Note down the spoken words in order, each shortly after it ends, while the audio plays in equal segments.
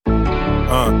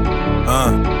Yeah.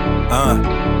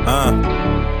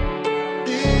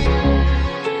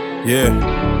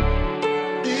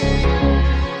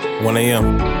 1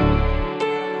 a.m.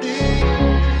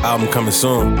 Album coming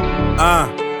soon.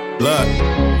 Look.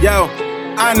 Yo,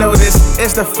 I know this,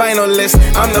 it's the final list.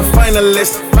 I'm the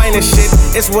finalist, finest shit.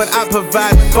 It's what I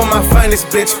provide for my finest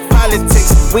bitch.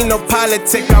 Politics, we know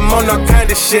politic, I'm on all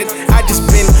kind of shit. I just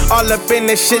been all up in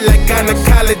this shit like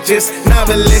gynecologist,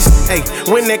 novelist. Hey,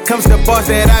 when it comes to bars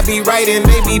that I be writing,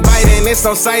 they be biting, it's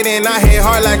on sight and I hit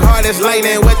hard like hard as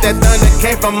lightning. With that thunder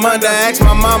came from under. Ask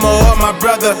my mama or my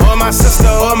brother or my sister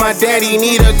or my daddy.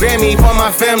 Need a Grammy for my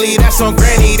family, that's on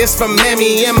granny. This from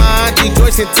Mammy and my auntie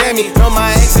Joyce and Tammy. Know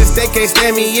my exes, they can't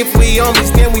stand me. If we homies,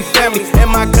 then we family.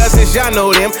 And my cousins, y'all know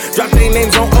them. Drop their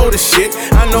names on older shit.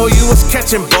 I know you was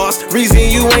catching boss, reason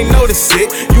you ain't noticed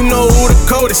it. You know who the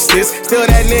coldest is. Still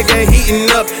that nigga heating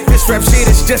up. This rap shit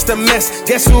is just a mess.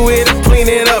 Guess who here to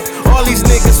clean it up? All these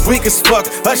niggas weak as fuck.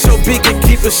 Hush your beak and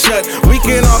keep it shut. We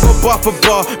can all go bar for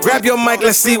bar. Grab your mic,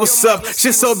 let's see what's up.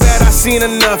 Shit so bad, I seen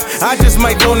enough. I just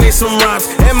might donate some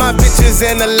rhymes. And my bitches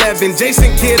and 11.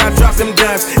 Jason Kidd, I drop them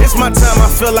dimes. It's my time,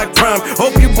 I feel like prime.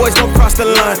 Hope you boys don't cross the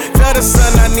line. Tell the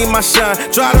sun I need my shine.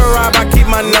 Try to rob, I keep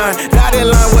my 9. Dotted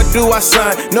line, what do I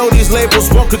sign? Know these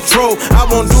labels won't control. I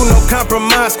won't do no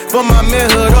compromise for my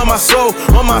manhood or my soul,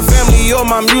 or my family, or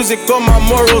my music, or my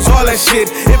morals, all that shit.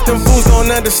 If them fools don't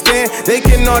understand, they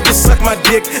can all just suck my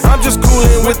dick. I'm just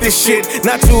coolin' with this shit,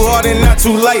 not too hard and not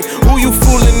too light. Who you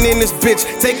foolin' in this bitch?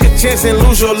 Take a chance and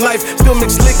lose your life. Still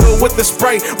mix liquor with the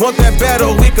Sprite. Want that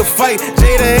battle, we could fight.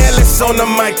 Jada Ellis on the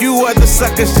mic, you other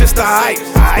suckers just a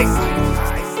hype.